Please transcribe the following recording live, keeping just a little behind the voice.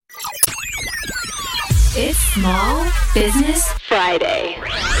It's Small Business Friday.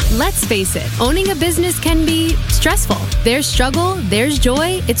 Let's face it, owning a business can be stressful. There's struggle, there's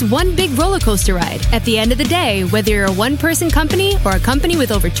joy. It's one big roller coaster ride. At the end of the day, whether you're a one-person company or a company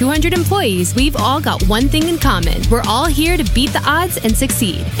with over 200 employees, we've all got one thing in common. We're all here to beat the odds and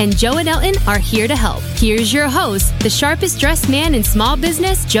succeed. And Joe and Elton are here to help. Here's your host, the sharpest dressed man in small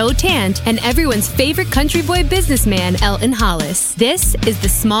business, Joe Tant, and everyone's favorite country boy businessman, Elton Hollis. This is the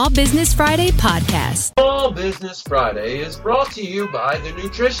Small Business Friday podcast. Small Business Friday is brought to you by the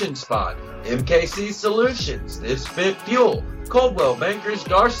Nutrition Spot, MKC Solutions, This Fit Fuel, Coldwell Bankers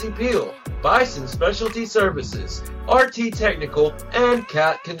Darcy Peel, Bison Specialty Services, RT Technical, and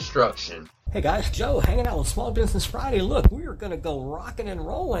Cat Construction. Hey guys, Joe hanging out with Small Business Friday. Look, we are going to go rocking and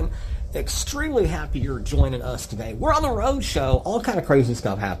rolling. Extremely happy you're joining us today. We're on the road show. All kind of crazy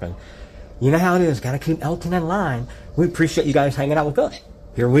stuff happened. You know how it is. Got to keep Elton in line. We appreciate you guys hanging out with us.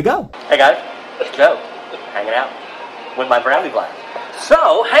 Here we go. Hey guys, it's Joe hanging out with my brownie blast.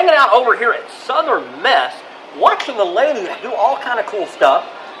 So, hanging out over here at Southern Mess, watching the ladies do all kind of cool stuff.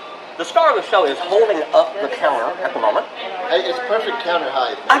 The star of the show is holding up the counter at the moment. Hey, it's perfect counter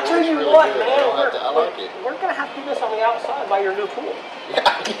height. I tell you really what, good. man, I like it. We're going to have to do this on the outside by your new pool.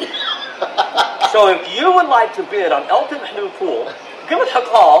 So if you would like to bid on Elton's new pool, give us a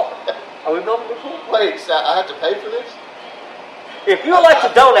call. Are we building a new pool? Wait, so I have to pay for this? If you would like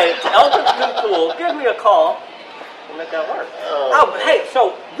to donate to Elton's new pool, give me a call. We'll make that work. Hey,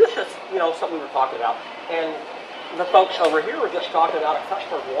 so this is, something we were talking about. And the folks over here were just talking about a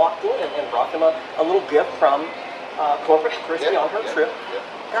customer walked in and brought them a little gift from Corpus Christi on her trip. Yep.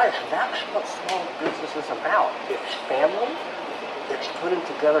 Guys, that's what small business is about. It's family. It's putting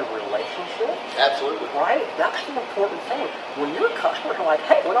together relationships. Absolutely. Right? That's the important thing. When your customers are like,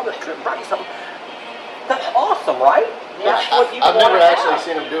 hey, went on this trip, brought you something, that's awesome, right? Yeah, That's what you I've want never to actually have.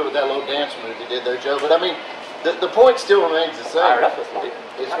 seen them do it with that little dance move they did there, Joe. But I mean, the point still remains the same. Fired up this morning.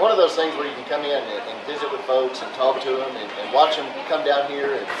 It's one of those things where you can come in and visit with folks and talk to them and watch them come down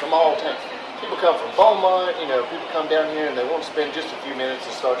here and from all towns. People come from Beaumont, people come down here and they want to spend just a few minutes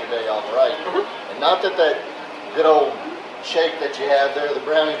to start your day off right. Mm-hmm. And not that good old shake that you have there, the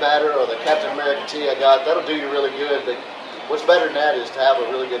brownie batter or the Captain America tea I got, that'll do you really good. But what's better than that is to have a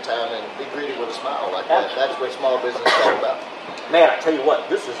really good time and be greeted with a smile like that. That's what small business is all about. Man, I tell you what,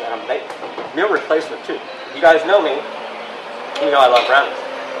 this is an amazing meal replacement too. You guys know me. You know I love brownies.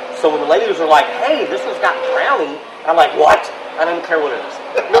 So when the ladies are like, hey, this one's got brownie, I'm like, what? I don't even care what it is.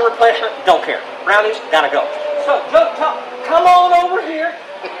 Meal replacement, don't care. Brownies, gotta go. So, Joe, come on over here.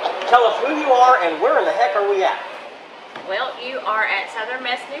 Tell us who you are and where in the heck are we at? Well, you are at Southern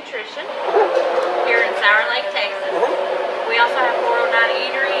Mess Nutrition here in Sour Lake, Texas. We also have 409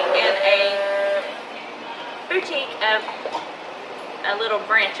 Eatery and a boutique of a little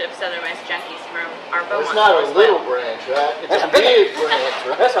branch of Southern Mess Junkies from our Beaumont. It's not a store as little well. branch, right? It's a big branch,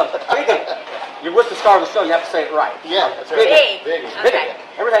 right? That's a big one. You're with the star of the show, you have to say it right. Yeah, that's right. Big. Big. Okay.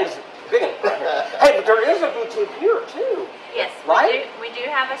 Everything's big right here. Hey, but there is a boutique here too. Yes, right? we do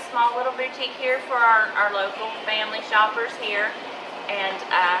have a small little boutique here for our local family shoppers here, and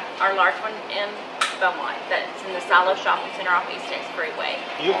our large one in Beaumont. That's in the Silo Shopping Center off East Texas Freeway.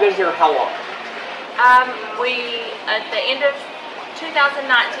 You've been here how long? We at the end of 2019,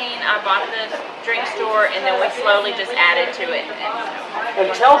 I bought the drink store, and then we slowly just added to it.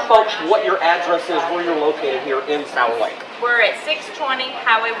 And tell folks what your address is, where you're located here in Sour Lake. We're at 620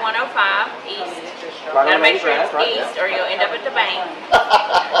 Highway 105 East. Right Gotta on make Main sure Drive, it's right? east, or you'll end up at the bank.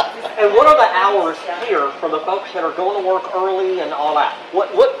 And what are the hours here for the folks that are going to work early and all that?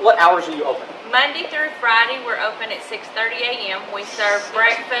 What hours are you open? Monday through Friday, we're open at 6:30 a.m. We serve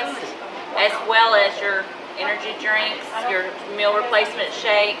breakfast as well as your energy drinks, your meal replacement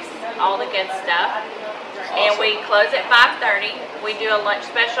shakes, all the good stuff. And we close at 5:30. We do a lunch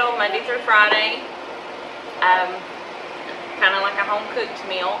special Monday through Friday, kind of like a home-cooked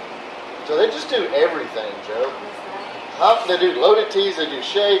meal. So they just do everything, Joe. They do loaded teas, they do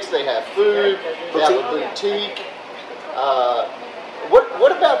shakes, they have food, they have a boutique.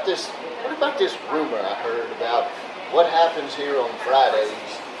 What about this? What about this rumor I heard about what happens here on Fridays?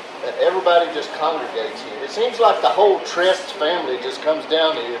 That everybody just congregates here. It seems like the whole Trest family just comes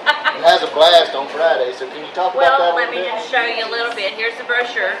down here and has a blast on Friday. So can you talk about that a Well, let little me bit? just show you a little bit. Here's the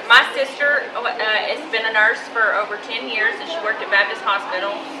brochure. My sister has been a nurse for over 10 years, and she worked at Baptist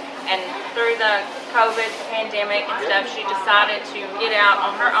Hospital. And through the COVID pandemic and stuff, she decided to get out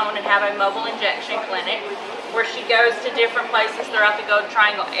on her own and have a mobile injection clinic where she goes to different places throughout the Golden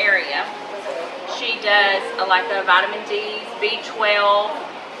Triangle area. She does like the vitamin D's, B12.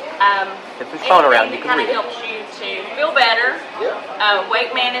 If there's phone around, you It can kind of read it. helps you to feel better. Yeah.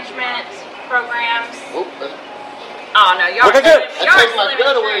 Weight management, programs. Whoop. Oh no, y'all are Look at slim, you. y'all Take are my slim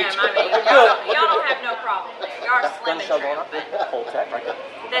gun and away, trim. I mean, Joe. y'all don't have no problem there. Y'all are slim and Gun show trim. going up. Full check right there.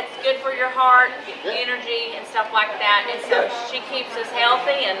 That's good for your heart, Yeah. energy, and stuff like that. And so she keeps us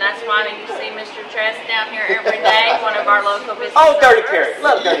healthy, and that's why you see Mr. Tress down here every day, one of our local business Oh, Dirty owners. Carrie.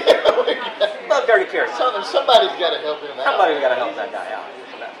 Love Dirty Carrie. Love Dirty Carrie. Somebody's got to help him out. Somebody's got to help that guy out.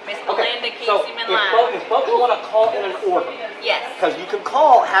 Miss Okay, Belinda keeps so him in if line. folks want to call in an order, Yes. because you can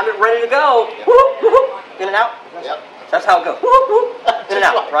call, have it ready to go, whoop, whoop, in and out. Yep. That's how it goes. Whoop, whoop, in and Just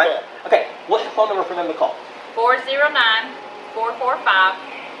out, like right? that. Okay, what's the phone number for them to call?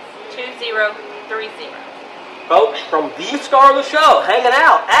 409-445-2030. Folks, from the star of the show, hanging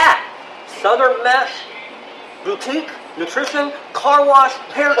out at Southern Mesh Boutique, Nutrition, Car Wash,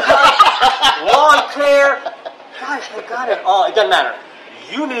 Haircut, Lawn Care. Guys, they got it all. It doesn't matter.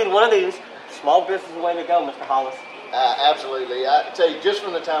 You need one of these. Small business way to go, Mr. Hollis. Absolutely. I tell you, just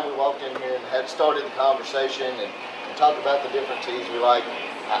from the time we walked in here and had started the conversation and talked about the different teas we like,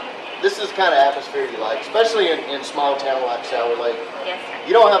 this is the kind of atmosphere you like, especially in small town like Sour Lake. Yes, sir.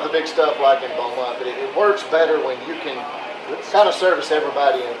 You don't have the big stuff like in Beaumont, but it works better when you can kind of service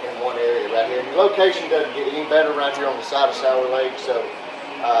everybody in one area right here. And your location doesn't get any better right here on the side of Sour Lake, so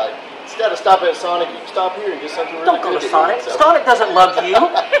instead of stopping at Sonic, you can stop here and get something really Don't go good to eat, Sonic. so. Sonic doesn't love you.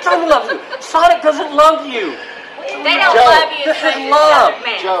 Sonic loves you. Sonic doesn't love you. They don't Joe, love you this as much is as love. Southern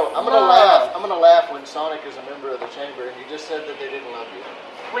Mesh. Joe, I'm gonna laugh. I'm gonna laugh when Sonic is a member of the chamber, and you just said that they didn't love you.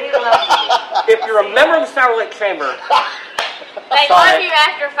 We love you. If you're a member of the Sour Lake Chamber, They Sonic, love you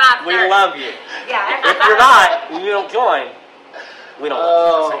after 5:30. we love you. Yeah. If you're not, and you don't join, we don't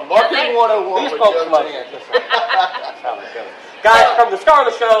love you. Oh, Marketing 101 These with folks Joe love Tan. you. That's how it goes. Guys, from the star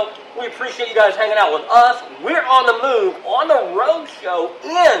of the show, we appreciate you guys hanging out with us. We're on the move, on the road show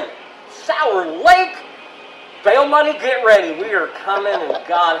in Sour Lake. Bail money, get ready. We are coming, and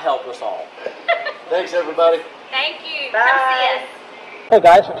God help us all. Thanks, everybody. Thank you. Bye. Come see us. Hey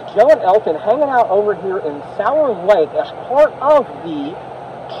guys, it's Joe and Elton hanging out over here in Sour Lake as part of the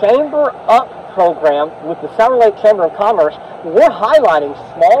Chamber Up program with the Sour Lake Chamber of Commerce. We're highlighting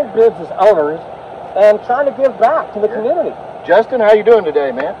small business owners and trying to give back to the community. Justin, how you doing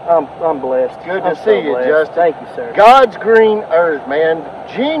today, man? I'm blessed. Good I'm to see you, blessed. Justin. Thank you, sir. God's Green Earth, man.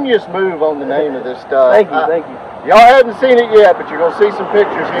 Genius move on the name of this stuff. Thank you, thank you. Y'all haven't seen it yet, but you're going to see some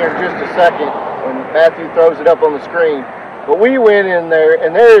pictures here in just a second when Matthew throws it up on the screen. But we went in there,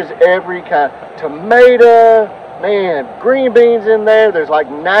 and there's every kind. Tomato, man, green beans in there. There's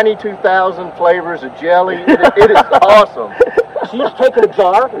like 92,000 flavors of jelly. It is awesome. She's taking a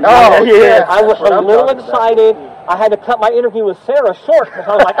jar. Oh, yeah. I was That's what a I'm little talking about. excited. I had to cut my interview with Sarah short because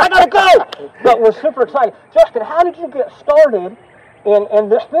I was like, I gotta go. But we're super excited. Justin, how did you get started in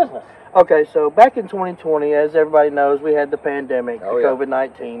this business? Okay, so back in 2020, as everybody knows, we had the pandemic, Oh, the yeah.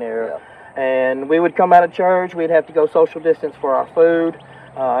 COVID-19 era. And we would come out of church, we'd have to go social distance for our food.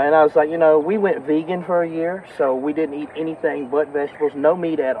 And I was like, we went vegan for a year, so we didn't eat anything but vegetables, no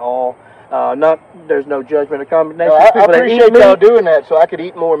meat at all. There's no judgment or condemnation. No, I People that appreciate eat meat. y'all doing that so I could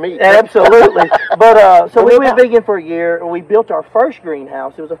eat more meat. Absolutely. But so we went vegan for a year, and we built our first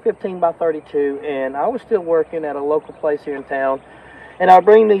greenhouse. It was a 15 by 32, and I was still working at a local place here in town. And I would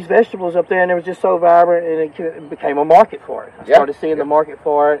bring these vegetables up there, and it was just so vibrant, and it became a market for it. I started seeing the market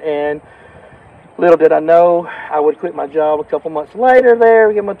for it, and little did I know, I would quit my job a couple months later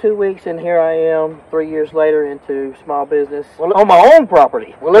there, give them 2 weeks, and here I am 3 years later into small business on my own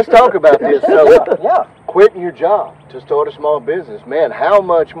property. Well, let's talk about this. So, Yeah. quitting your job to start a small business, man, how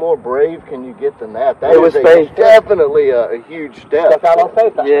much more brave can you get than that? That It is was faith. definitely a huge step. Step out on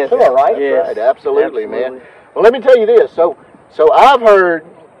faith, that's Yes. for sure, right? Yes. Right, absolutely, man. Absolutely. Well, let me tell you this. So I've heard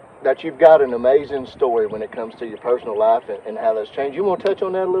that you've got an amazing story when it comes to your personal life and how that's changed. You want to touch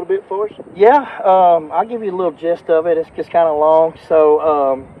on that a little bit for us? Yeah, I'll give you a little gist of it. It's just kind of long.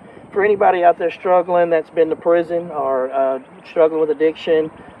 So for anybody out there struggling that's been to prison or struggling with addiction,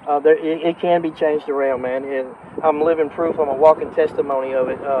 it can be changed around, man. And I'm living proof. I'm a walking testimony of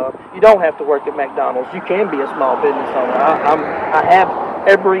it. You don't have to work at McDonald's. You can be a small business owner. I have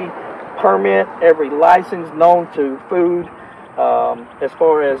every permit, every license known to food. As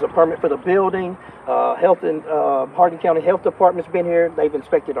far as a permit for the building, Hardin County Health Department's been here. They've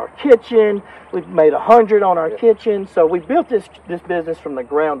inspected our kitchen. We've made 100 on our kitchen. So we built this business from the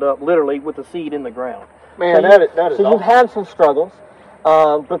ground up, literally with the seed in the ground. Man, that is So awesome. you've had some struggles,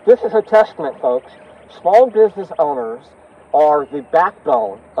 but this is a testament, folks. Small business owners are the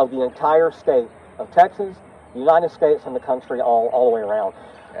backbone of the entire state of Texas, the United States, and the country all the way around.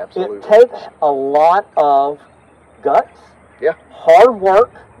 Absolutely. It takes a lot of guts, Yeah. hard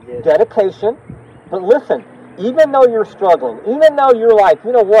work, Yes. dedication. But listen, even though you're struggling, even though you're like,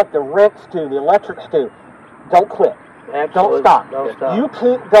 you know what, the rent's due, the electric's due, don't quit. Absolutely. Don't stop. You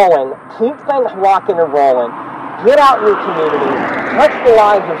keep going. Keep things rocking and rolling. Get out in your community. Touch the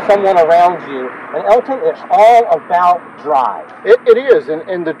lives of someone around you. And Elton, it's all about drive. It is,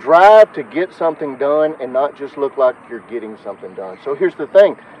 and the drive to get something done and not just look like you're getting something done. So here's the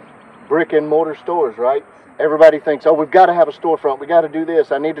thing. Brick and mortar stores, right? Everybody thinks, oh, we've got to have a storefront. We got to do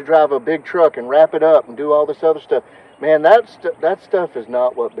this. I need to drive a big truck and wrap it up and do all this other stuff. Man, that stuff is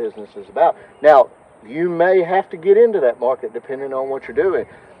not what business is about. Now, you may have to get into that market depending on what you're doing.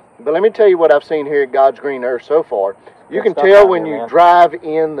 But let me tell you what I've seen here at God's Green Earth so far. You can tell when you drive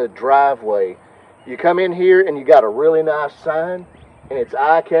in the driveway. You come in here and you got a really nice sign, and it's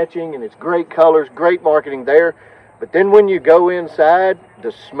eye-catching, and it's great colors, great marketing there. But then when you go inside,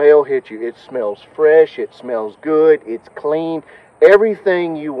 the smell hits you. It smells fresh. It smells good. It's clean.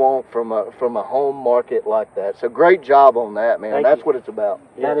 Everything you want from a home market like that. So great job on that, man. That's what it's about.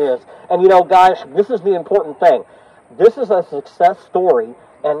 That is. And, you know, guys, this is the important thing. This is a success story,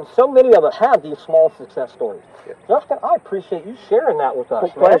 and so many of us have these small success stories. Yeah. Justin, I appreciate you sharing that with us.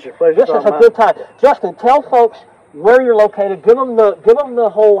 Pleasure. This is a good time. Justin, tell folks where you're located. Give them the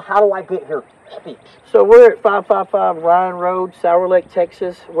whole "How do I get here" speech. So we're at 555 Ryan Road, Sour Lake,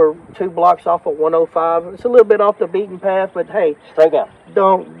 Texas. We're 2 blocks off of 105. It's a little bit off the beaten path, but hey, straight down.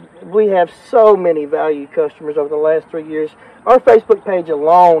 We have so many valued customers over the last 3 years. Our Facebook page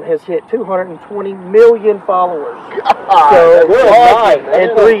alone has hit 220 million followers. So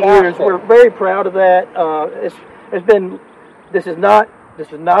in 3 years, we're very proud of that. This is not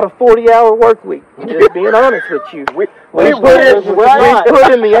a 40-hour work week. Just being honest with you, we put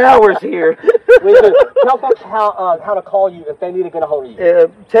in the hours here. We do. Tell folks how to call you if they need to get a hold of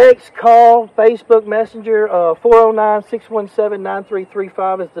you. Text, call, Facebook Messenger.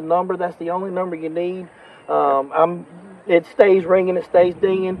 409-617-9335 is the number. That's the only number you need. It stays ringing, it stays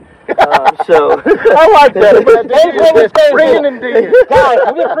dinging. So I like that. Ringing and dinging. Guys,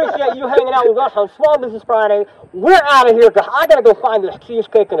 we appreciate you hanging out with us on Small Business Friday. We're out of here because I got to go find this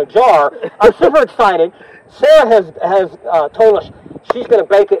cheesecake in a jar. I'm super excited. Sarah has told us she's going to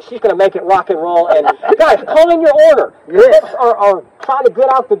bake it. She's going to make it rock and roll. And guys, call in your order. Yes. Folks are trying to get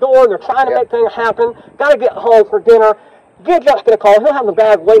out the door. They're trying to make things happen. Got to get home for dinner. Give Justin a call. He'll have the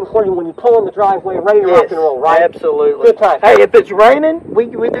bag waiting for you when you pull in the driveway, ready to rock and roll, right? Absolutely. Good time. Hey, if it's raining, we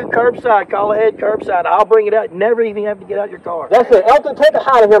do curbside. Call ahead, curbside. I'll bring it out. Never even have to get out your car. That's it. Elton, take us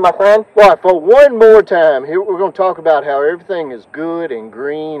out of here, my friend. Right, for one more time, here we're going to talk about how everything is good and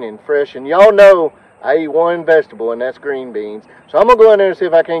green and fresh. And y'all know I eat one vegetable, and that's green beans. So I'm going to go in there and see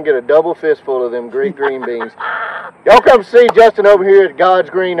if I can get a double fistful of them green beans. Y'all come see Justin over here at God's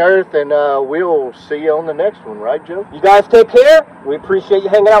Green Earth, and we'll see you on the next one, right, Joe? You guys take care. We appreciate you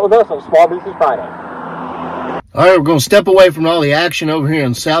hanging out with us on Small Business Friday. All right, we're going to step away from all the action over here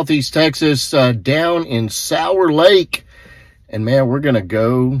in Southeast Texas, down in Sour Lake. And, man, we're going to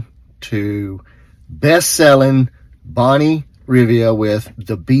go to best-selling Bonnie Rivia with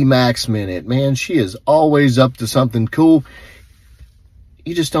the B-Max Minute. Man, she is always up to something cool.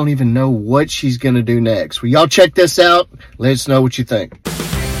 You just don't even know what she's going to do next. Well, y'all check this out. Let us know what you think.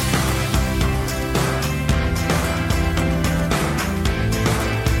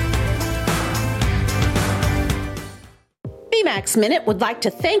 B-Max Minute would like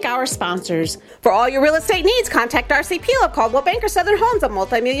to thank our sponsors. For all your real estate needs, contact RC Peel of Caldwell Banker Southern Homes, a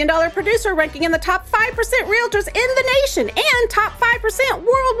multi-million-dollar producer ranking in the top 5% realtors in the nation and top 5%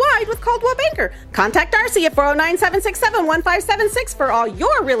 worldwide with Caldwell Banker. Contact RC at 409-767-1576 for all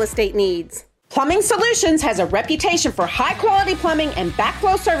your real estate needs. Plumbing Solutions has a reputation for high-quality plumbing and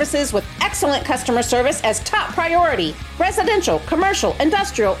backflow services with excellent customer service as top priority. Residential, commercial,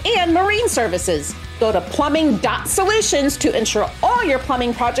 industrial, and marine services. Go to plumbing.solutions to ensure all your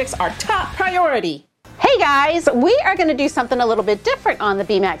plumbing projects are top priority. Hey guys, we are going to do something a little bit different on the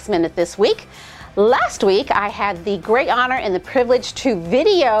B-Max Minute this week. Last week, I had the great honor and the privilege to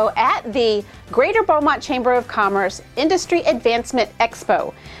video at the Greater Beaumont Chamber of Commerce Industry Advancement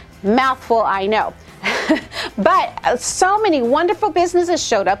Expo. Mouthful, I know. But so many wonderful businesses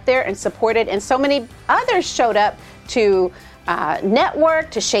showed up there and supported, and so many others showed up to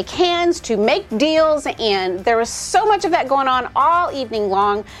network, to shake hands, to make deals, and there was so much of that going on all evening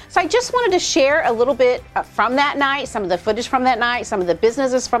long. So I just wanted to share a little bit from that night, some of the footage from that night, some of the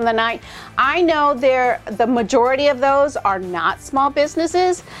businesses from the night. I know the majority of those are not small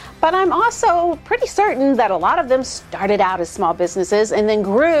businesses, but I'm also pretty certain that a lot of them started out as small businesses and then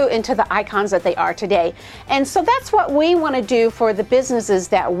grew into the icons that they are today. And so that's what we want to do for the businesses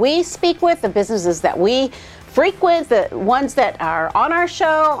that we speak with, the businesses that we frequent, the ones that are on our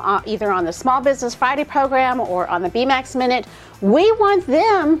show, either on the Small Business Friday program or on the BMAX Minute, we want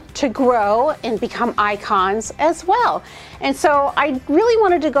them to grow and become icons as well. And so I really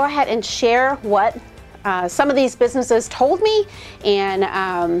wanted to go ahead and share what some of these businesses told me,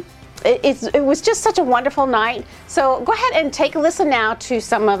 and it was just such a wonderful night. So go ahead and take a listen now to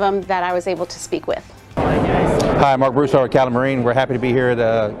some of them that I was able to speak with. Hi, Mark Broussard with Cali Marine. We're happy to be here at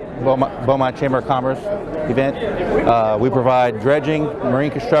the Beaumont Chamber of Commerce event. We provide dredging,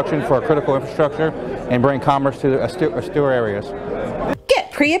 marine construction for critical infrastructure, and bring commerce to estuary areas.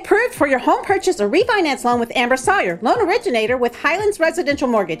 Get pre-approved for your home purchase or refinance loan with Amber Sawyer, loan originator with Highlands Residential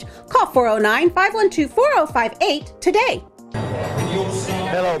Mortgage. Call 409-512-4058 today.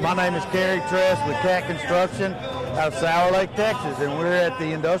 Hello, my name is Kerry Tress with Cat Construction out of Sour Lake, Texas, and we're at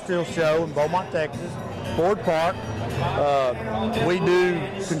the Industrial Show in Beaumont, Texas, Ford Park. We do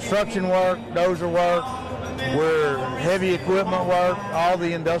construction work, dozer work, we're heavy equipment work, all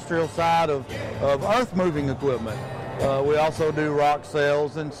the industrial side of earth moving equipment. We also do rock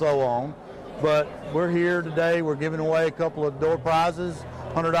sales and so on. But we're here today, we're giving away a couple of door prizes,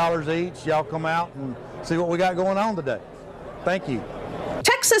 $100 each. Y'all come out and see what we got going on today. Thank you.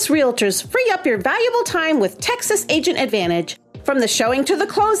 Texas Realtors, free up your valuable time with Texas Agent Advantage. From the showing to the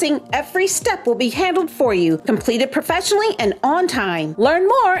closing, every step will be handled for you, completed professionally and on time. Learn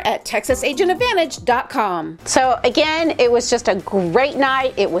more at TexasAgentAdvantage.com. So again, it was just a great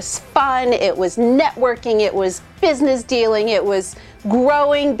night. It was fun. It was networking. It was business dealing. It was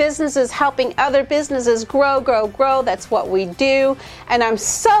growing businesses, helping other businesses grow. That's what we do. And I'm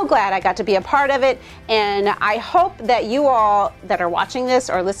so glad I got to be a part of it. And I hope that you all that are watching this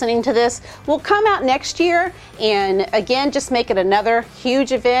or listening to this will come out next year and again, just make it another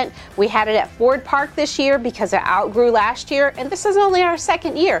huge event. We had it at Ford Park this year because it outgrew last year. And this is only our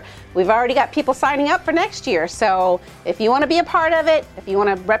second year. We've already got people signing up for next year. So if you want to be a part of it, if you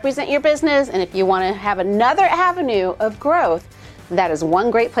want to represent your business, and if you want to have another avenue of growth, that is one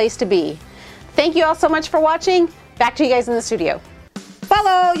great place to be. Thank you all so much for watching. Back to you guys in the studio.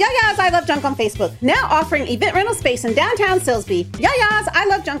 Follow Yaya's I Love Junk on Facebook. Now offering event rental space in downtown Silsbee. Yaya's I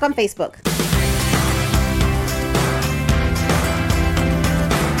Love Junk on Facebook.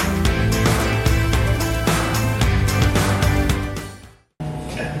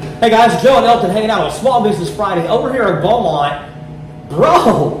 Hey guys, Joe and Elton hanging out with Small Business Friday over here in Beaumont.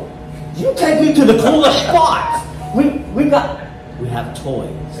 Bro, you take me to the coolest spots. We have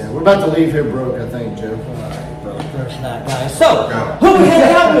toys. Yeah, we're about to leave here broke, I think, Joe. All right, bro, there's that guy. So, who are we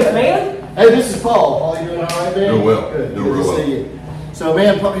hanging out with, man? Hey, this is Paul. Paul, you doing all right, man? Doing well. Good. Doing Good real to well. see you. So,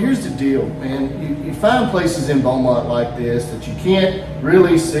 man, Paul, here's the deal, man. You find places in Beaumont like this that you can't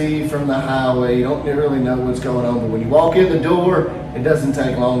really see from the highway. You don't really know what's going on. But when you walk in the door, it doesn't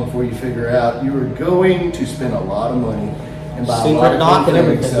take long before you figure out you are going to spend a lot of money and buy a lot Secret of knock and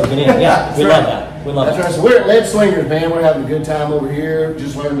things. everything. Yeah, we love that. We love That's that. right. So we're at Leadslingers, man. We're having a good time over here.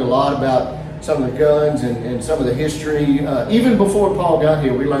 Just learned a lot about some of the guns and some of the history. Even before Paul got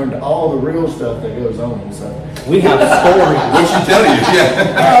here, we learned all the real stuff that goes on. So we have stories. What she tell you?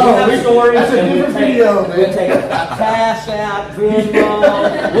 Yeah. We have stories. That's a different video, man. We'll take a cash out,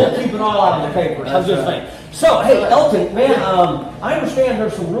 Venmo. We'll keep it all out in the papers. I'm just saying. So, hey, Elton, man, I understand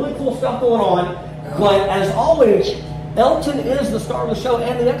there's some really cool stuff going on, but as always, Elton is the star of the show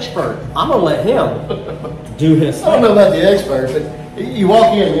and the expert. I'm going to let him do his thing. I don't know about the expert, but you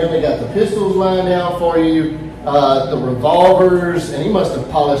walk in and they got the pistols lined out for you, the revolvers, and he must have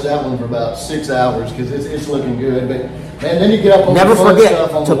polished that one for about 6 hours because it's looking good. But man, then you get up on Never the fun forget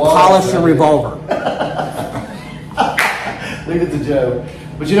stuff on to the wall. polish your revolver. Leave it to Joe.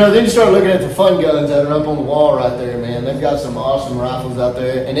 But you know, then you start looking at the fun guns that are up on the wall right there, man. They've got some awesome rifles out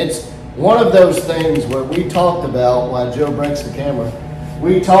there, and it's one of those things where we talked about, while Joe breaks the camera,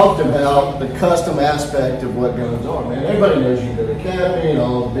 we talked about the custom aspect of what guns are, man. Everybody knows you go to Academy and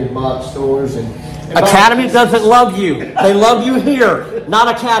all the big box stores. And Academy doesn't love you. They love you here, not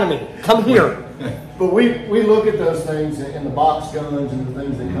Academy. Come here. But we look at those things and the box guns and the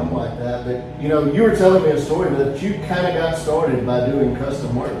things that come like that. But, you know, you were telling me a story that you kind of got started by doing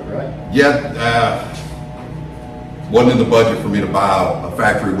custom work, right? Yeah. Wasn't in the budget for me to buy a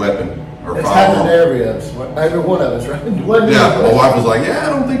factory weapon or It's firearm. happened to every one of us, right? Yeah, my wife was like, yeah, I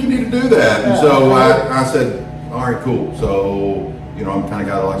don't think you need to do that. And so I said, all right, cool. So, you know, I'm the kind of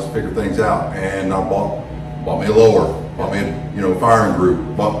guy that likes to figure things out. And I bought me a lower, bought me a, firing group,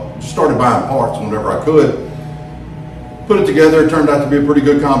 just started buying parts whenever I could. Put it together, it turned out to be a pretty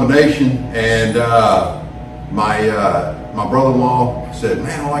good combination. And my brother-in-law said,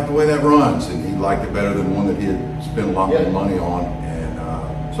 man, I like the way that runs. And he liked it better than one that he had spent a lot more money on.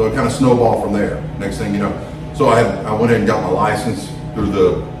 And so it kind of snowballed from there. Next thing you know, So I went in and got my license through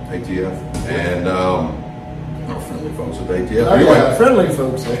the ATF, and friendly folks at the ATF. Oh, anyway, yeah, friendly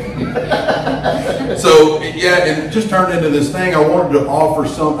folks. So yeah, and it just turned into this thing. I wanted to offer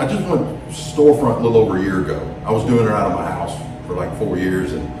some. I just went storefront a little over a year ago. I was doing it out of my house for like 4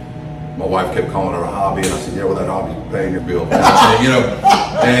 years, and my wife kept calling it a hobby, and I said, "Yeah, well, that hobby's paying your bill."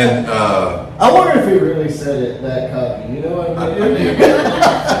 And I wonder if he really said it that cocky. You know what I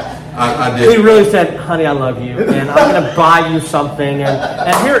mean? I did. He really said, "Honey, I love you, and I'm going to buy you something,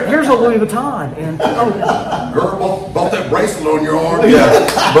 and here's a Louis Vuitton." And girl, bought that bracelet on your arm.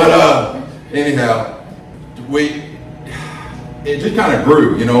 Yeah, but anyhow, it just kind of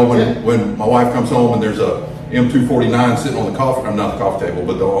grew. When my wife comes home and there's a M249 sitting on the not the coffee table,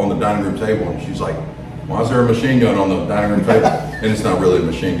 but on the dining room table, and she's like, "Why is there a machine gun on the dining room table?" And it's not really a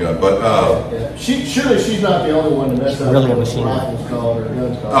machine gun, but surely she's not the only one to mess up. Really a machine gun. Rifles called or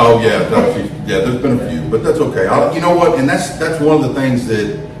guns called. Oh yeah, there's been a few, but that's okay. You know what? And that's one of the things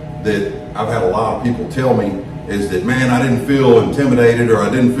that I've had a lot of people tell me is that, man, I didn't feel intimidated, or I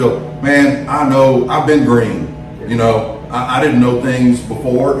didn't feel, man, I know I've been green. I didn't know things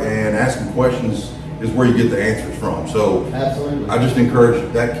before, and asking questions is where you get the answers from. So absolutely, I just encourage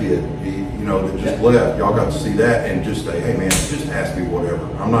that kid, that just left. Y'all got to see that and just say, "Hey man, just ask me whatever."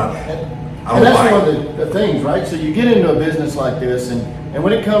 I don't and that's one of the things, right? So you get into a business like this, and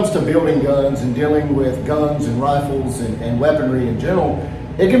when it comes to building guns and dealing with guns and rifles and weaponry in general,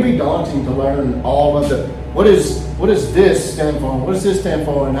 it can be daunting to learn all of the, what does this stand for? What does this stand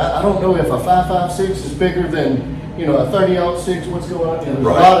for? And I don't know if a 5.56 is bigger than a 30-06, what's going on? There's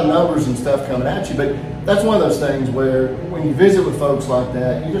right. A lot of numbers and stuff coming at you, but that's one of those things where when you visit with folks like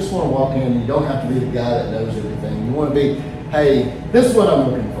that, you just want to walk in. You don't have to be the guy that knows everything. You want to be, hey, this is what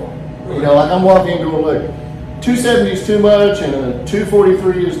I'm looking for. Like I'm walking in going, look, 270 is too much and a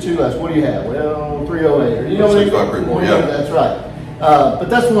 243 is too less. What do you have? Well, 308. Or, yeah. That's right. But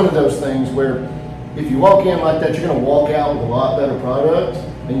that's one of those things where if you walk in like that, you're going to walk out with a lot better product,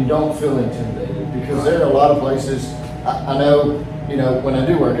 and you don't feel intimidated, because there are a lot of places. I know, when I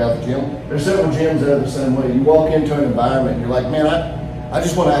do work out at the gym, there's several gyms that are the same way. You walk into an environment and you're like, man, I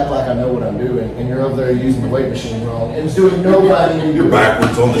just want to act like I know what I'm doing, and you're over there using the weight machine wrong, and it's doing nobody any good. You're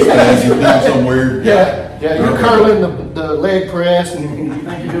backwards on the stand, you're doing somewhere. Yeah, you're curling the leg press, and you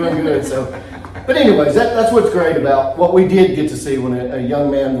think you're doing good. So, but anyways, that's what's great about what we did get to see when a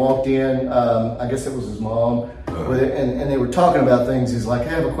young man walked in. I guess it was his mom, with it, and they were talking about things. He's like,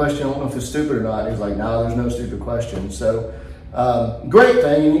 "Hey, I have a question. I don't know if it's stupid or not." He's like, "No, there's no stupid question." So, great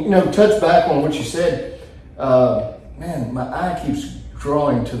thing. And touch back on what you said. Man, my eye keeps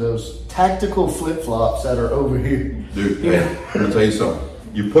drawing to those tactical flip-flops that are over here. Dude, hey, let me tell you something.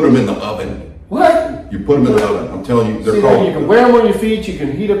 You put them in the oven. What? You put them in the oven. I'm telling you, they're called. You can wear them on your feet. You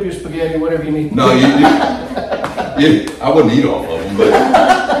can heat up your spaghetti, whatever you need. No, I wouldn't eat off of them, but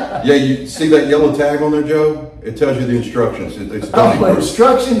yeah, you see that yellow tag on there, Joe? It tells you the instructions. It's done.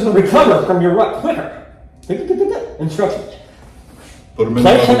 Instructions to recover from your rut quicker. Instructions. Put them in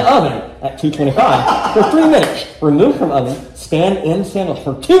Place the in oven at 225 for 3 minutes. Remove from oven. Stand in sandals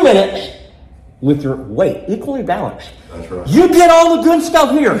for 2 minutes with your weight equally balanced. That's right. You get all the good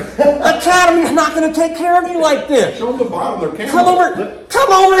stuff here. Academy's not going to take care of you like this. Show them the bottom of their camera.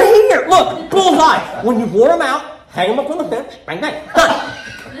 Come over here. Look, bullseye. When you wore them out, hang them up on the fence. Bang, bang.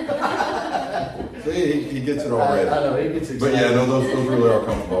 See, he gets it already. I know, he gets excited. But yeah, no, those really are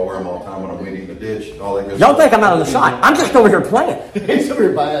comfortable. I wear them all the time when I'm weeding the ditch. All that good Y'all stuff. think I'm out of the shot. I'm just over here playing. He's over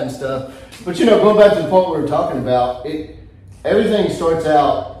here buying stuff. But going back to the point we were talking about, everything starts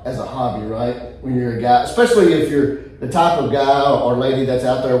out as a hobby, right? When you're a guy, especially if you're the type of guy or lady that's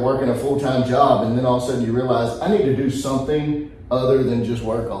out there working a full-time job, and then all of a sudden you realize, I need to do something other than just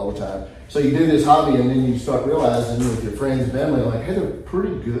work all the time. So you do this hobby, and then you start realizing with your friends and family, like, hey, they're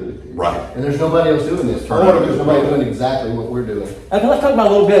pretty good at this. Right. And there's nobody else doing this. Or there's nobody doing exactly what we're doing. Okay, let's talk about a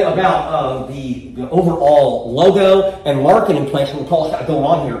little bit about the overall logo and marketing plan that we're got going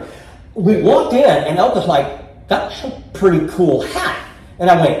on here. We walked in, and Elk was like, that's a pretty cool hat. And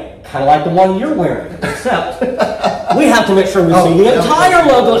I went, kind of like the one you're wearing, except we have to make sure we see the entire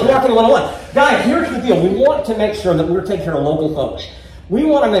logo. It's Marketing 101. Guys, here's the deal. We want to make sure that we're taking care of local folks. We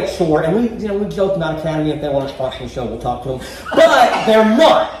want to make sure, and we joked about Academy. If they want to sponsor the show, we'll talk to them. But they're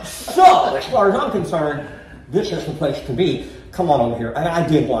not. So, as far as I'm concerned, this is the place to be. Come on over here. And I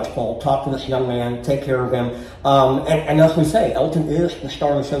did watch Paul talk to this young man, take care of him. And as we say, Elton is the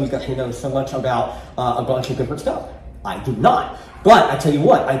star of the show because he knows so much about a bunch of different stuff. I do not. But I tell you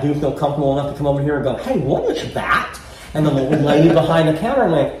what, I do feel comfortable enough to come over here and go, hey, what is that? And the little lady behind the counter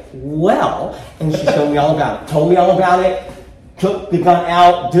went, well, and she showed me all about it. Told me all about it. took the gun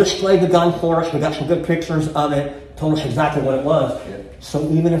out, displayed the gun for us. We got some good pictures of it, told us exactly what it was. Yeah. So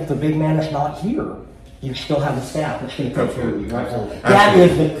even if the big man is not here, you still have the staff that's going to take care of you, right? So that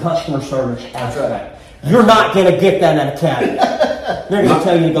is the customer service aspect. You're not going to get that at Academy. They're going to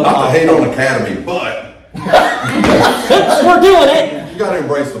tell you to go. Not to hate on Academy, but we're doing it. You got to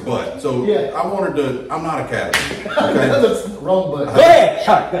embrace the but. So I'm not Academy. Okay? That's the wrong but. Go ahead.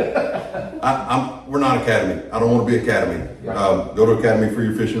 Sorry. We're not Academy. I don't want to be Academy. Go to Academy for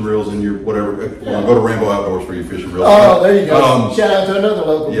your fishing reels and your whatever. Go to Rambo Outdoors for your fishing reels. Oh, there you go. Shout out to another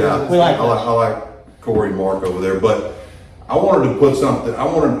local. Yeah, business. I like Corey and Mark over there, but I wanted to put something. I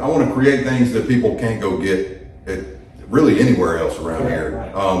want to create things that people can't go get at really anywhere else around here.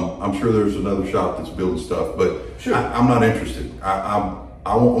 I'm sure there's another shop that's building stuff, but I'm not interested. I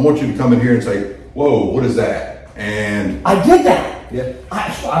want you to come in here and say, "Whoa, what is that?" And I did that. Yeah. I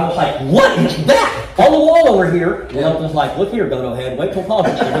was like, "What is that?" On the wall over here. And I was like, "Look here, go ahead. Wait till Paul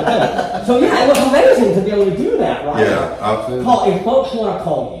gets here." So yeah, it was amazing to be able to do that, right? Yeah. Paul, if folks want to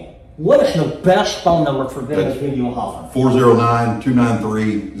call you, what is the best phone number for them to give you a holler?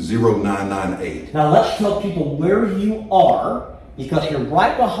 409-293-0998. Now let's tell people where you are, because you're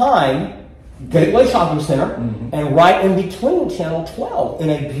right behind Gateway Shopping Center and right in between Channel 12 in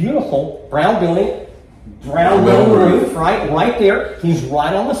a beautiful brown building, brown metal roof, right there. He's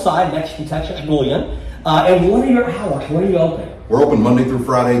right on the side next to Texas Bullion. And what are your hours? When are you open? We're open Monday through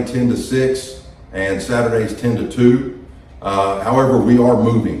Friday, 10 to 6, and Saturdays, 10 to 2. However, we are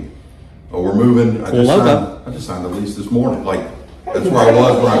moving. We're moving. I just signed the lease this morning. That's where I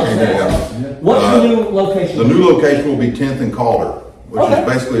was when I came here. What's the new location? The new location will be 10th and Calder, which is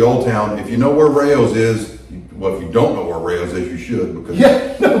basically Old Town. If you know where Rayo's is, well, if you don't know where Rayo's is, you should. Because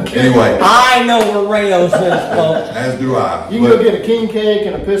anyway, I know where Rayo's is, folks. As do I. You can go get a king cake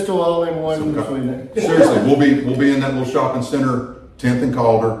and a pistol all in one between there. Seriously, we'll be in that little shopping center, 10th and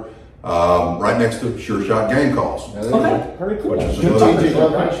Calder, right next to Sure Shot Game Calls. Okay, very cool. Strategic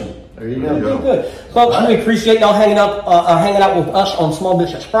location. There you go. Good. Folks, we appreciate y'all hanging out with us on Small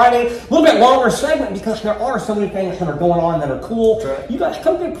Business Friday. A little bit longer segment because there are so many things that are going on that are cool. Right. You guys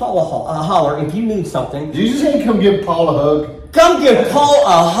come give Paul a holler if you need something. Did you just say come give Paul a hug? Come give Paul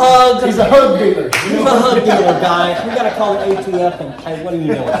a hug. He's a hug dealer. He's a hug dealer, guys. We got to call it ATF and hey, what are you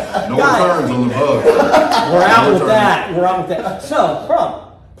doing? No returns on the hug. We're out with that. So, from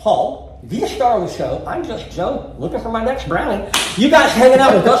Paul, the star of the show, I'm just Joe, looking for my next brownie. You guys hanging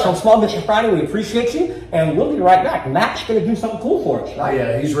out with us on Small Business Friday, we appreciate you, and we'll be right back. Matt's going to do something cool for us, right? Oh,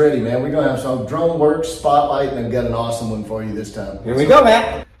 yeah, he's ready, man. We're going to have some drone work, spotlight, and got an awesome one for you this time. Here we go,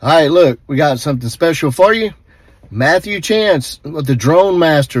 Matt. All right, look, we got something special for you. Matthew Chance, the drone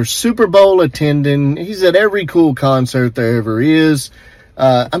master, Super Bowl attendant. He's at every cool concert there ever is.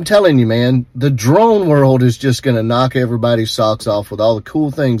 I'm telling you, man, the drone world is just going to knock everybody's socks off with all the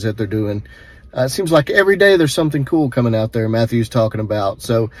cool things that they're doing. It seems like every day there's something cool coming out there Matthew's talking about.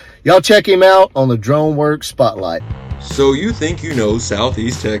 So y'all check him out on the Drone Works Spotlight. So you think you know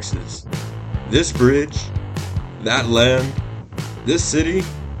Southeast Texas? This bridge, that land, this city,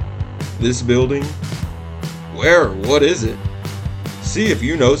 this building? Where or what is it? See if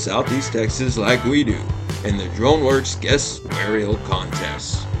you know Southeast Texas like we do in the DroneWorks Guess Aerial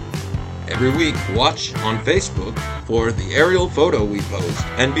Contest. Every week, watch on Facebook for the aerial photo we post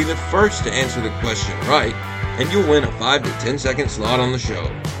and be the first to answer the question right, and you'll win a 5 to 10 second slot on the show.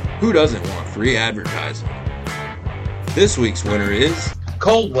 Who doesn't want free advertising? This week's winner is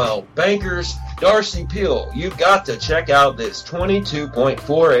Coldwell Bankers Darcy Peel. You've got to check out this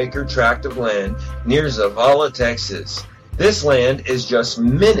 22.4 acre tract of land near Zavala, Texas. This land is just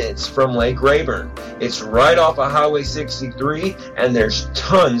minutes from Lake Rayburn. It's right off of Highway 63, and there's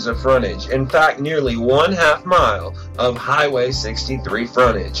tons of frontage. In fact, nearly 1/2 mile of Highway 63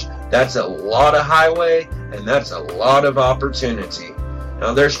 frontage. That's a lot of highway, and that's a lot of opportunity.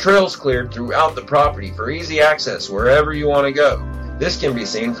 Now, there's trails cleared throughout the property for easy access wherever you want to go. This can be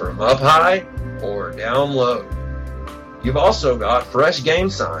seen from up high or down low. You've also got fresh game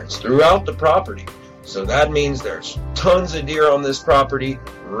signs throughout the property. So that means there's tons of deer on this property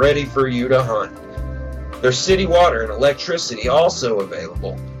ready for you to hunt. There's city water and electricity also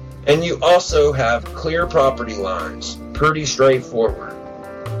available. And you also have clear property lines, pretty straightforward.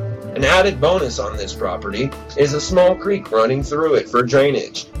 An added bonus on this property is a small creek running through it for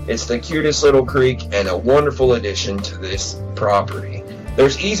drainage. It's the cutest little creek and a wonderful addition to this property.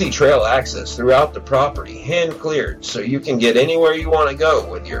 There's easy trail access throughout the property, hand cleared, so you can get anywhere you want to go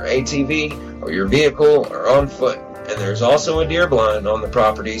with your ATV or your vehicle or on foot. And there's also a deer blind on the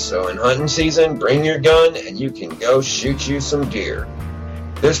property, so in hunting season, bring your gun and you can go shoot you some deer.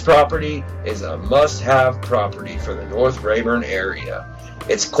 This property is a must-have property for the North Rayburn area.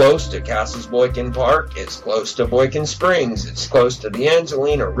 It's close to Castles Boykin Park, it's close to Boykin Springs, it's close to the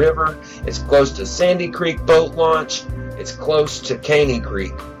Angelina River, it's close to Sandy Creek Boat Launch, it's close to Caney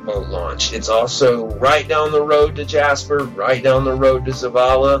Creek Boat Launch. It's also right down the road to Jasper, right down the road to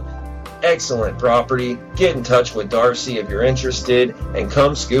Zavala. Excellent property. Get in touch with Darcy if you're interested and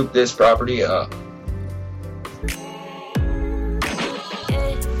come scoop this property up.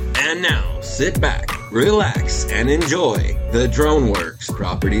 And now, sit back, relax, and enjoy the DroneWorks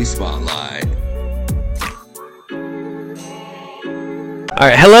Property Spotlight. All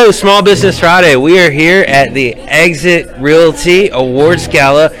right, hello, Small Business Friday. We are here at the Exit Realty Awards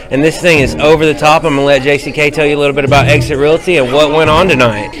Gala, and this thing is over the top. I'm going to let JCK tell you a little bit about Exit Realty and what went on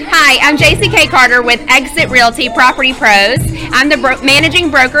tonight. Hi, I'm JCK Carter with Exit Realty Property Pros. I'm the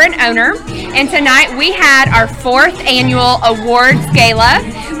managing broker and owner, and tonight we had our 4th annual awards gala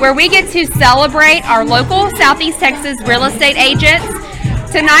where we get to celebrate our local Southeast Texas real estate agents.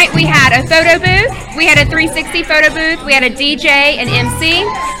 Tonight we had a photo booth, we had a 360 photo booth, we had a DJ and MC.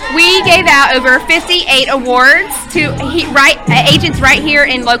 We gave out over 58 awards to agents right here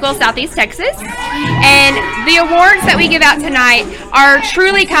in local Southeast Texas. And the awards that we give out tonight are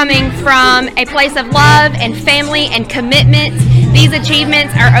truly coming from a place of love and family and commitment. These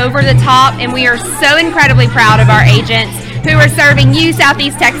achievements are over the top, and we are so incredibly proud of our agents who are serving you,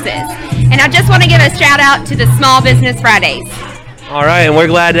 Southeast Texas. And I just want to give a shout out to the Small Business Fridays. All right, and we're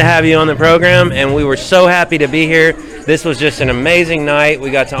glad to have you on the program, and we were so happy to be here. This was just an amazing night.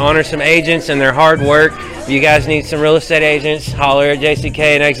 We got to honor some agents and their hard work. If you guys need some real estate agents, holler at JCK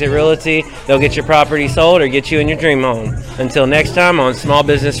and Exit Realty. They'll get your property sold or get you in your dream home. Until next time on Small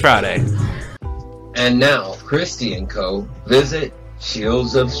Business Friday. And now, Christy and Co. visit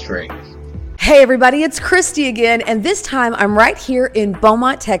Shields of Strength. Hey everybody, it's Christy again, and this time I'm right here in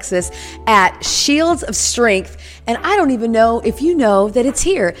Beaumont, Texas at Shields of Strength, and I don't even know if you know that it's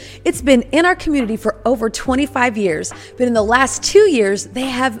here. It's been in our community for over 25 years, but in the last 2 years, they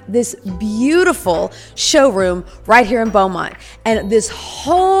have this beautiful showroom right here in Beaumont, and this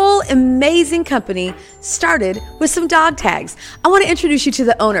whole amazing company started with some dog tags. I want to introduce you to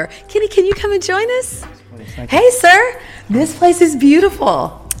the owner. Kenny, can you come and join us? Hey sir, this place is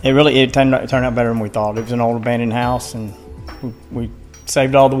beautiful. It turned out better than we thought. It was an old abandoned house, and we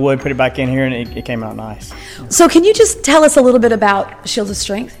saved all the wood, put it back in here, and it came out nice. So can you just tell us a little bit about Shields of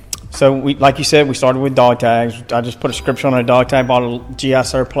Strength? So, like you said, we started with dog tags. I just put a scripture on a dog tag, bought a GI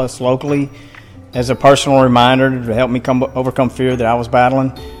surplus locally as a personal reminder to help me overcome fear that I was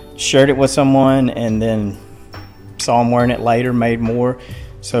battling. Shared it with someone, and then saw them wearing it later, made more.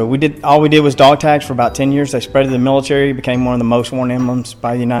 So all we did was dog tags for about 10 years. They spread to the military, became one of the most worn emblems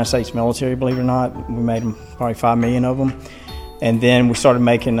by the United States military, believe it or not. We made them, probably 5 million of them. And then we started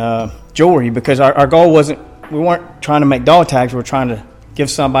making jewelry because our goal we weren't trying to make dog tags, we were trying to give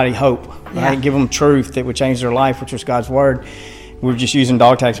somebody hope, right? Give them truth that would change their life, which was God's word. We were just using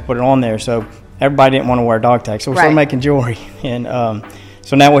dog tags to put it on there. So everybody didn't want to wear dog tags. So we started making jewelry. And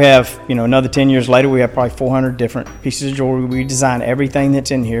so now we have, another 10 years later, we have probably 400 different pieces of jewelry. We design everything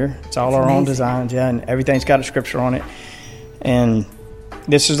that's in here. It's all our own designs, and everything's got a scripture on it. And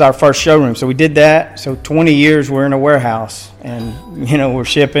this is our first showroom. So we did that. So 20 years we're in a warehouse, and, we're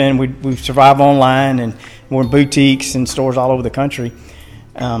shipping. We survive online, and we're in boutiques and stores all over the country.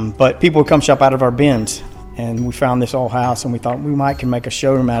 But people would come shop out of our bins. And we found this old house, and we thought we can make a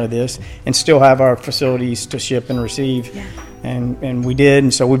showroom out of this and still have our facilities to ship and receive. Yeah. And we did,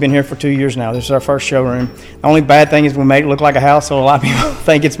 and so we've been here for 2 years now. This is our first showroom. The only bad thing is we made it look like a house, so a lot of people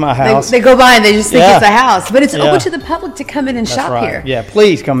think it's my house. They go by and they just think it's a house, but it's open to the public to come in and shop here. Yeah,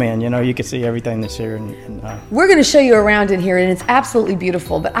 please come in. You can see everything that's here. We're going to show you around in here, and it's absolutely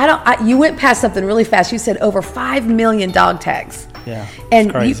beautiful. But you went past something really fast. You said over 5 million dog tags. Yeah,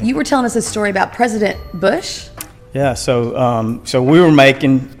 and you were telling us a story about President Bush. Yeah, so we were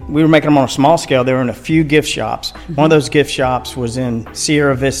making them on a small scale. They were in a few gift shops. Mm-hmm. One of those gift shops was in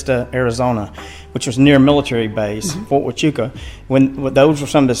Sierra Vista, Arizona, which was near a military base, Fort Huachuca. When those were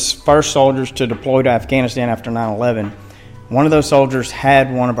some of the first soldiers to deploy to Afghanistan after 9/11. One of those soldiers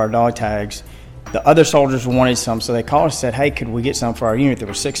had one of our dog tags. The other soldiers wanted some, so they called us and said, "Hey, could we get some for our unit?" There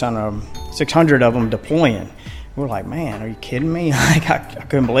were 600 of them deploying. We're like, man, are you kidding me? I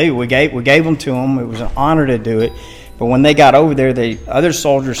couldn't believe it. We gave them to them. It was an honor to do it. But when they got over there, the other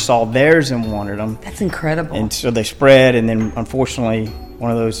soldiers saw theirs and wanted them. That's incredible. And so they spread, and then unfortunately, one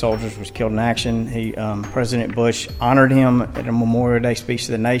of those soldiers was killed in action. President Bush honored him at a Memorial Day speech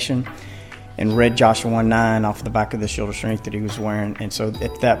to the nation and read Joshua 1:9 off the back of the Shield of Strength that he was wearing. And so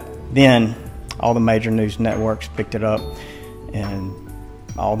then all the major news networks picked it up, and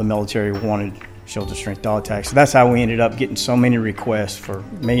all the military wanted Shields of Strength dog tags. So that's how we ended up getting so many requests for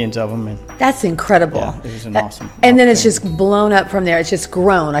millions of them. And that's incredible. Yeah, it was an awesome. And then it's just blown up from there. It's just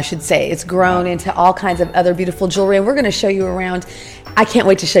grown, I should say. It's grown into all kinds of other beautiful jewelry. And we're going to show you around. I can't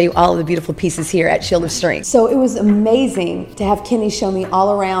wait to show you all of the beautiful pieces here at Shield of Strength. So it was amazing to have Kenny show me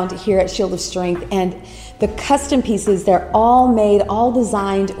all around here at Shield of Strength. And the custom pieces, they're all made, all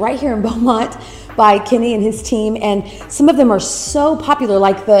designed right here in Beaumont by Kenny and his team, and some of them are so popular,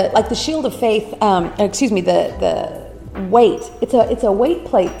 like the Shield of Faith. The weight. It's a weight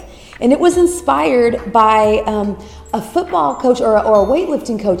plate, and it was inspired by a football coach or a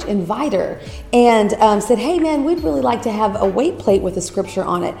weightlifting coach in Viter, and said, "Hey man, we'd really like to have a weight plate with a scripture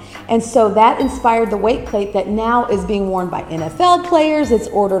on it." And so that inspired the weight plate that now is being worn by NFL players. It's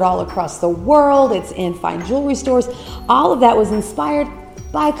ordered all across the world. It's in fine jewelry stores. All of that was inspired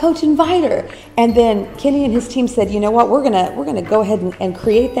by a coach in Viter. And then Kenny and his team said, you know what, we're gonna go ahead and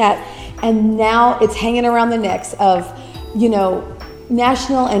create that. And now it's hanging around the necks of,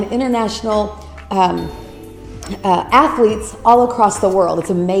 national and international athletes all across the world.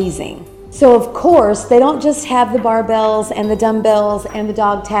 It's amazing. So of course, they don't just have the barbells and the dumbbells and the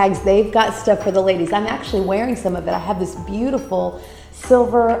dog tags. They've got stuff for the ladies. I'm actually wearing some of it. I have this beautiful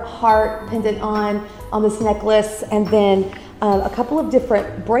silver heart pendant on this necklace, and then a couple of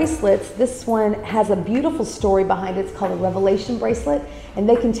different bracelets. This one has a beautiful story behind it. It's called a Revelation bracelet, and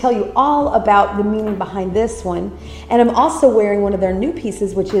they can tell you all about the meaning behind this one. And I'm also wearing one of their new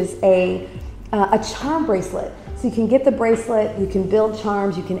pieces, which is a charm bracelet. So you can get the bracelet, you can build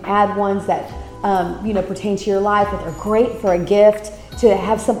charms, you can add ones that pertain to your life, but they're great for a gift, to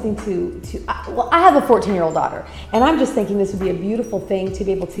have something I have a 14-year-old daughter, and I'm just thinking this would be a beautiful thing to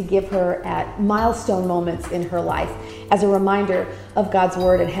be able to give her at milestone moments in her life as a reminder of God's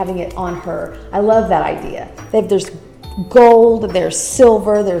word and having it on her. I love that idea. There's gold, there's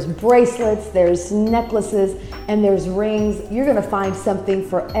silver, there's bracelets, there's necklaces, and there's rings. You're going to find something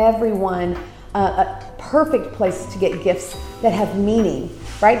for everyone, a perfect place to get gifts that have meaning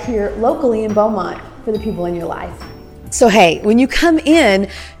right here locally in Beaumont for the people in your life. So hey, when you come in,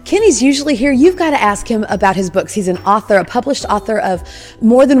 Kenny's usually here. You've got to ask him about his books. He's an author, a published author of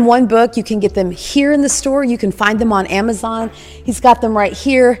more than one book. You can get them here in the store. You can find them on Amazon. He's got them right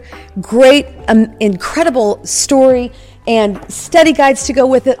here. Great, incredible story and study guides to go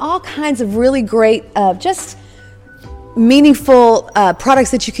with it. All kinds of really great, just meaningful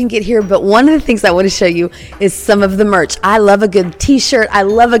products that you can get here. But one of the things I want to show you is some of the merch. I love a good t-shirt. I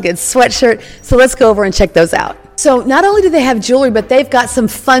love a good sweatshirt. So let's go over and check those out. So not only do they have jewelry, but they've got some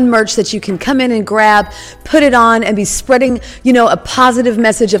fun merch that you can come in and grab, put it on, and be spreading, a positive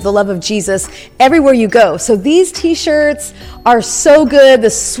message of the love of Jesus everywhere you go. So these t-shirts are so good. The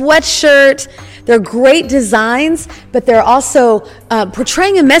sweatshirt, they're great designs, but they're also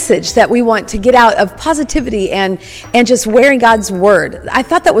portraying a message that we want to get out of positivity and just wearing God's word. I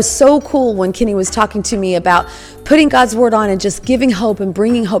thought that was so cool when Kenny was talking to me about putting God's word on and just giving hope and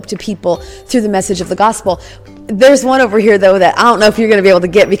bringing hope to people through the message of the gospel. There's one over here, though, that I don't know if you're going to be able to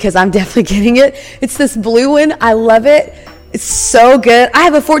get because I'm definitely getting it. It's this blue one. I love it. It's so good. I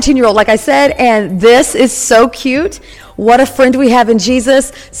have a 14-year-old, like I said, and this is so cute. What a friend we have in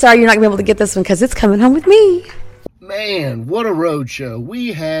Jesus. Sorry you're not going to be able to get this one because it's coming home with me. Man, what a road show.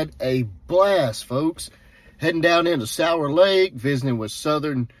 We had a blast, folks. Heading down into Sour Lake, visiting with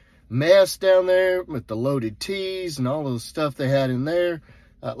Southern Mess down there with the loaded teas and all of the stuff they had in there.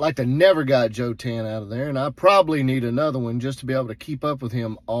 Like I never got Joe Tan out of there, and I probably need another one just to be able to keep up with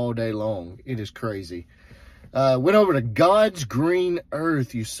him all day long. It is crazy. Went over to God's Green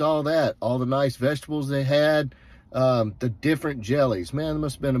Earth. You saw that. All the nice vegetables they had. The different jellies. Man, there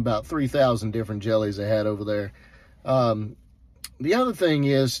must have been about 3,000 different jellies they had over there. The other thing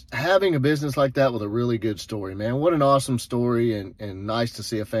is having a business like that with a really good story, man. What an awesome story, and nice to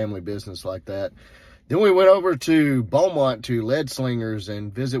see a family business like that. Then we went over to Beaumont to Leadslingers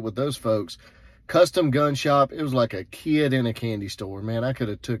and visit with those folks. Custom gun shop. It was like a kid in a candy store, man. I could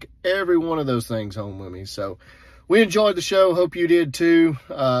have took every one of those things home with me. So we enjoyed the show. Hope you did too.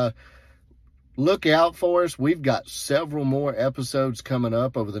 Look out for us. We've got several more episodes coming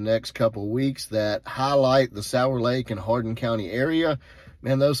up over the next couple of weeks that highlight the Sour Lake and Hardin County area.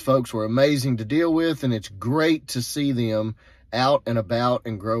 Man, those folks were amazing to deal with, and it's great to see them out and about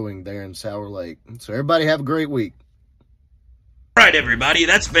and growing there in Sour Lake. So everybody have a great week. All right, everybody,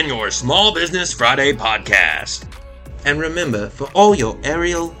 that's been your Small Business Friday podcast. And remember, for all your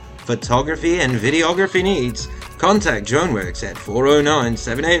aerial, photography, and videography needs, contact DroneWorks at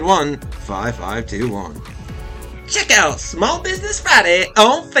 409-781-5521. Check out Small Business Friday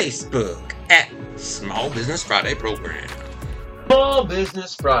on Facebook at Small Business Friday Program. Small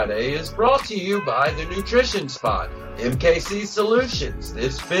Business Friday is brought to you by the Nutrition Spot, MKC Solutions,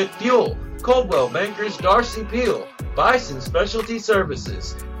 This Fit Fuel, Coldwell Bankers Darcy Peel, Bison Specialty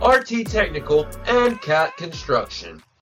Services, RT Technical, and Cat Construction.